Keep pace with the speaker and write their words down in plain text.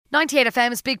98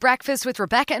 FM's Big Breakfast with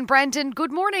Rebecca and Brendan.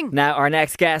 Good morning. Now, our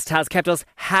next guest has kept us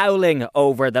howling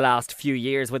over the last few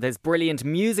years with his brilliant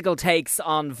musical takes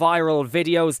on viral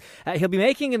videos. He'll be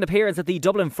making an appearance at the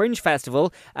Dublin Fringe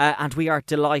Festival, and we are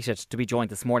delighted to be joined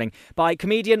this morning by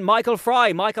comedian Michael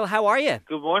Fry. Michael, how are you?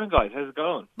 Good morning, guys. How's it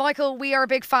going? Michael, we are a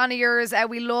big fan of yours.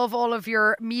 We love all of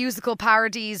your musical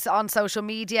parodies on social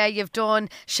media. You've done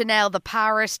Chanel the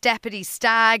Parrot, Deputy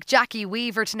Stag, Jackie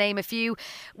Weaver, to name a few.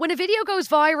 When a video goes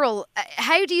viral,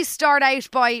 how do you start out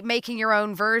by making your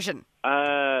own version?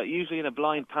 Usually in a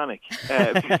blind panic.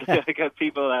 I get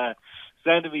people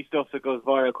sending me stuff that goes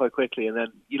viral quite quickly, and then,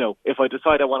 if I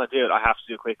decide I want to do it, I have to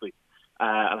do it quickly.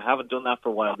 And I haven't done that for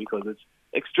a while because it's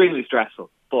extremely stressful.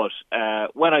 But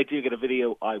when I do get a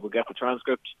video, I will get the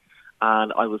transcript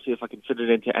and I will see if I can fit it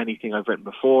into anything I've written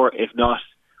before. If not,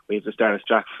 we have to start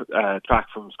a track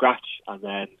from scratch, and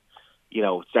then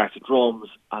it starts with drums,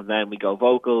 and then we go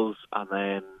vocals, and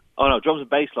then drums and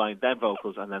bass line, then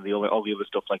vocals, and then all the other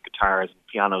stuff like guitars and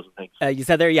pianos and things. You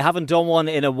said there you haven't done one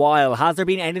in a while. Has there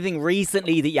been anything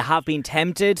recently that you have been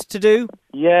tempted to do?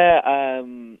 Yeah,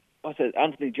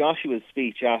 Anthony Joshua's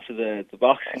speech after the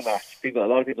boxing match. A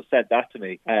lot of people said that to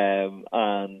me,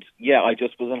 and yeah, I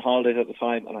just was on holidays at the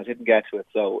time and I didn't get to it.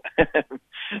 So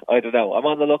I don't know. I'm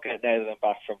on the lookout now that I'm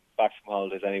back from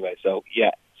holidays anyway. So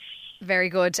yeah. Very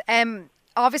good.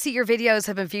 Obviously, your videos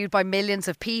have been viewed by millions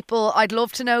of people. I'd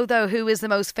love to know, though, who is the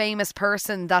most famous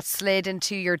person that slid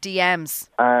into your DMs?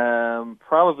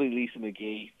 Probably Lisa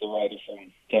McGee, the writer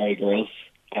from Derry Girls.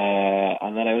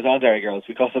 And then I was on Derry Girls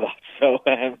because of that. So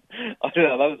I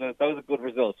don't know. That was a good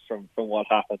result from what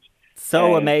happened.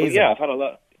 So amazing. Yeah, I've had a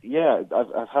lot. Yeah,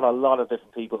 I've had a lot of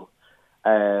different people.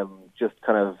 Just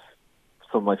kind of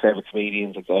some of my favourite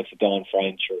comedians, like the likes of Dublin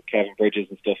Fringe or Kevin Bridges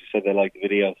and stuff, who said they liked the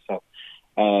video. So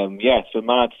yeah, it's been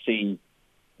mad to see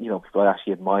people I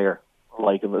actually admire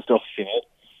liking the stuff.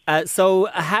 So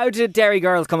how did Derry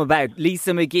Girls come about?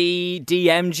 Lisa McGee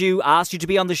DM'd you, asked you to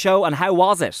be on the show, and how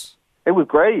was it? It was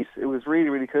great. It was really,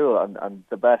 really cool, and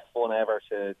the best fun ever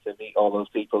to meet all those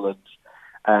people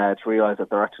and to realise that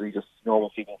they're actually just normal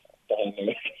people behind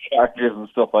their characters and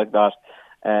stuff like that.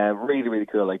 Really, really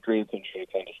cool, like dream come true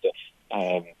kind of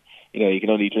stuff. You can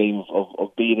only dream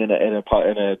of being in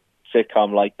a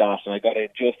sitcom like that, and I got in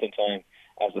just in time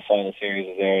as the final series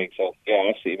was airing. So yeah,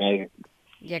 absolutely amazing.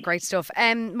 Yeah, great stuff.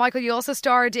 Michael, you also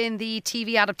starred in the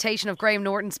TV adaptation of Graham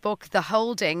Norton's book, The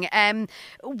Holding.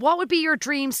 What would be your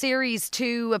dream series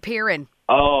to appear in?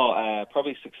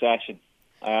 Probably Succession.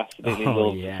 I absolutely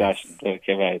love Succession when it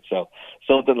came out. So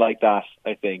something like that,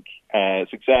 I think.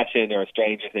 Succession or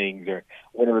Stranger Things or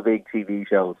one of the big TV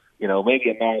shows. Maybe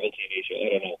a Marvel TV show.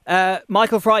 I don't know.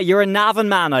 Michael Fry, you're a Navan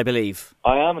man, I believe.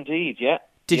 I am indeed, yeah.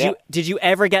 Did you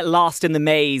ever get lost in the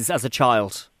maze as a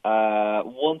child?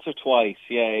 Once or twice,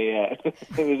 yeah. It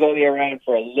was only around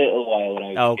for a little while when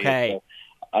I was a kid, so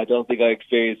I don't think I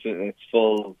experienced it in its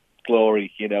full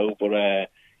glory, but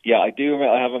yeah, I do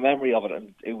remember, I have a memory of it,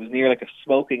 and it was near like a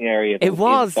smoking area. It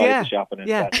was, yeah. The shopping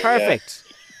yeah, perfect.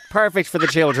 Yeah. Perfect for the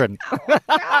children. Oh,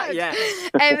 God. Yeah.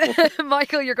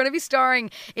 Michael, you're going to be starring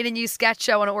in a new sketch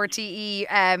show on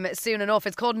RTE soon enough.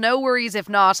 It's called No Worries If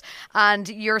Not, and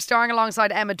you're starring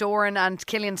alongside Emma Doran and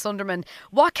Killian Sunderman.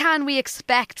 What can we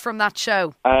expect from that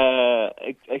show?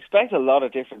 Expect a lot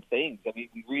of different things. I mean,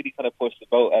 we really kind of pushed the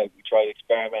boat out. We tried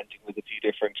experimenting with a few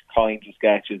different kinds of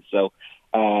sketches. So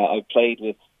I played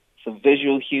with some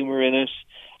visual humour in it.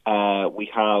 We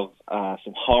have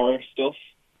some horror stuff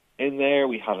in there.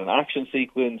 We had an action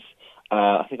sequence.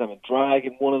 I think I'm a drag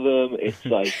in one of them. It's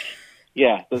like,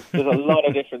 yeah, there's a lot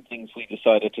of different things we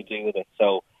decided to do with it.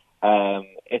 So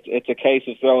it's a case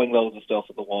of throwing loads of stuff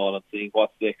at the wall and seeing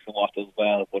what sticks and what does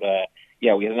well. But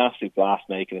yeah, we had an absolute blast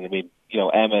making it. I mean,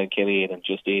 Emma and Killian and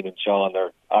Justine and Sean, they're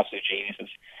absolute geniuses.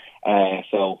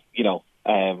 So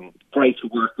great to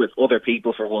work with other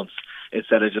people for once,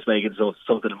 instead of just making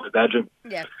something in my bedroom.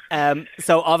 Yeah.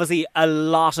 So obviously a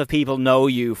lot of people know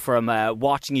you from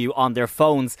watching you on their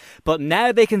phones, but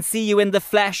now they can see you in the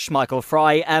flesh, Michael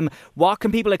Fry. What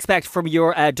can people expect from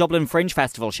your Dublin Fringe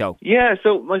Festival show? Yeah,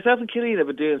 so myself and Killian have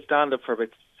been doing stand-up for about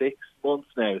 6 months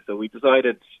now, so we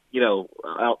decided,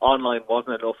 online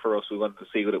wasn't enough for us. We wanted to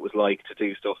see what it was like to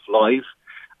do stuff live.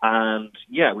 And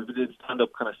yeah, we've been doing stand-up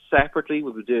kind of separately.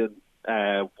 We've been doing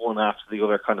one after the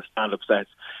other kind of stand-up sets,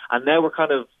 and now we're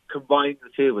kind of combining the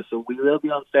two of us, so we will be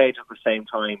on stage at the same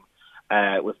time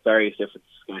with various different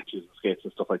sketches and skits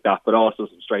and stuff like that, but also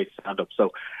some straight stand-up. So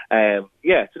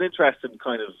yeah, it's an interesting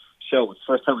kind of show. It's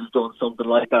the first time we've done something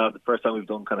like that, the first time we've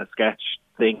done kind of sketch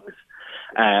things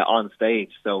on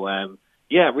stage. So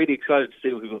yeah, really excited to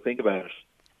see what people think about it.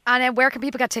 And where can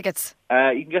people get tickets?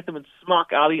 You can get them in Smock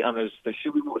Alley, and there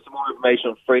should be some more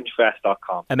information on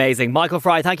fringefest.com. Amazing. Michael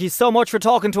Fry, thank you so much for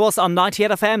talking to us on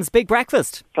 98FM's Big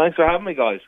Breakfast. Thanks for having me, guys.